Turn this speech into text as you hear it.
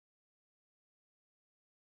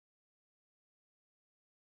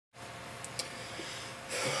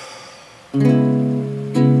Through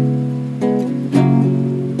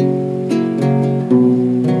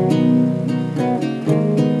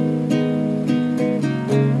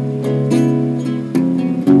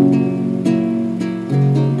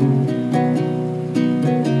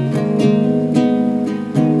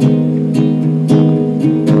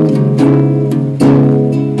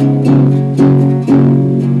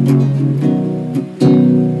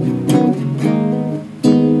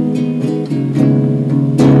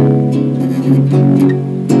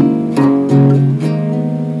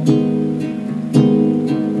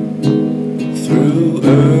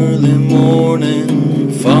early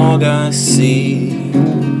morning fog I see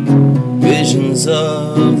visions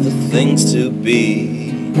of the things to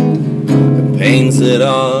be, the pains that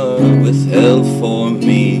are withheld for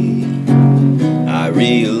me. I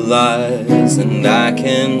realize and I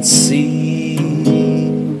can see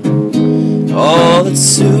all that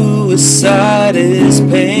suicide is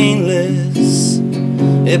painless.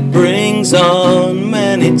 It brings on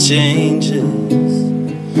many changes,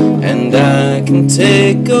 and I can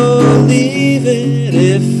take or leave it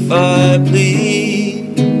if I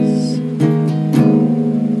please.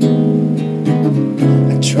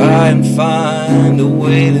 I try and find a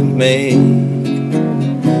way to make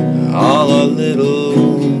all our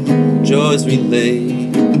little joys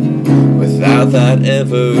relate without that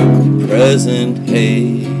ever-present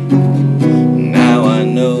hate. Now I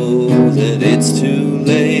know that it's too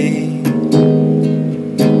late,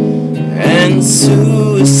 and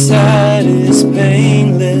suicide is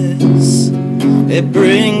painless. It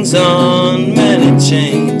brings on many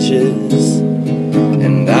changes,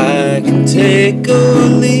 and I can take or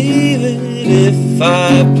leave it if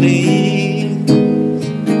I please.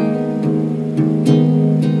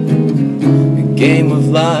 The game of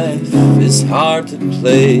life is hard to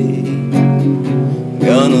play,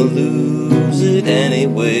 gonna lose it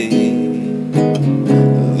anyway.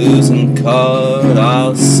 The losing card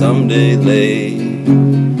I'll someday lay,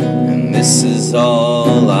 and this is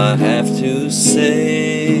all I have to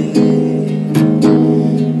say.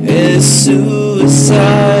 Is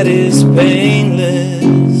suicide is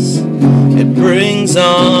painless. It brings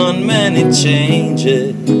on many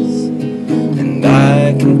changes, and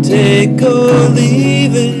I can take or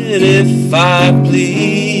leave it if I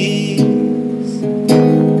please.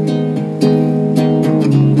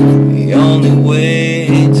 The only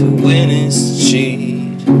way to win is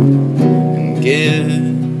cheat and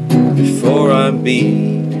give before I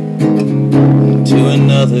beat, and to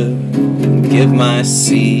another give my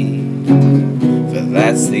seed, for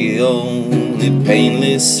that's the only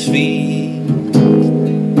painless feat.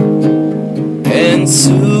 And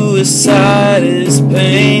suicide is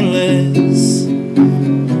painless.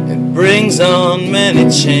 It brings on many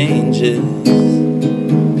changes,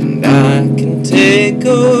 and I can take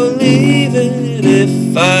or leave it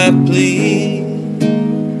if I please.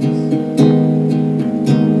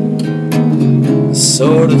 The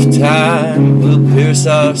sword of time will pierce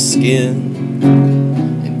our skin.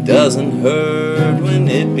 It doesn't hurt when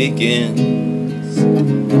it begins,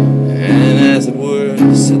 and as it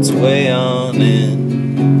works its way on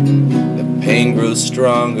in, the pain grows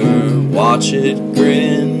stronger, watch it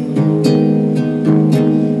grin.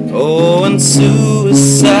 Oh, and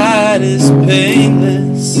suicide is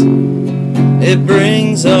painless. It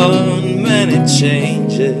brings on many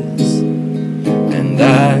changes, and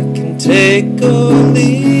I can take or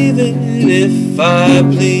leave it if I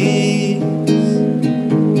please.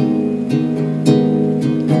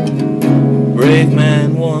 A brave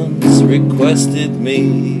man once requested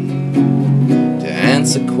me to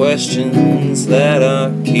answer questions that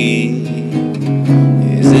are key.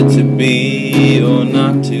 Is it to be or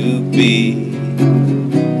not to be?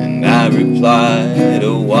 And I replied,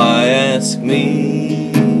 oh, why ask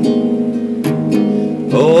me?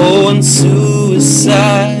 Oh, and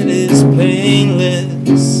suicide is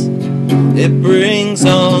painless. It brings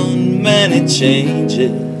on many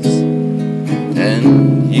changes,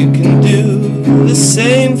 and you can do the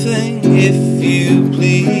same thing if you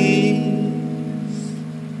please.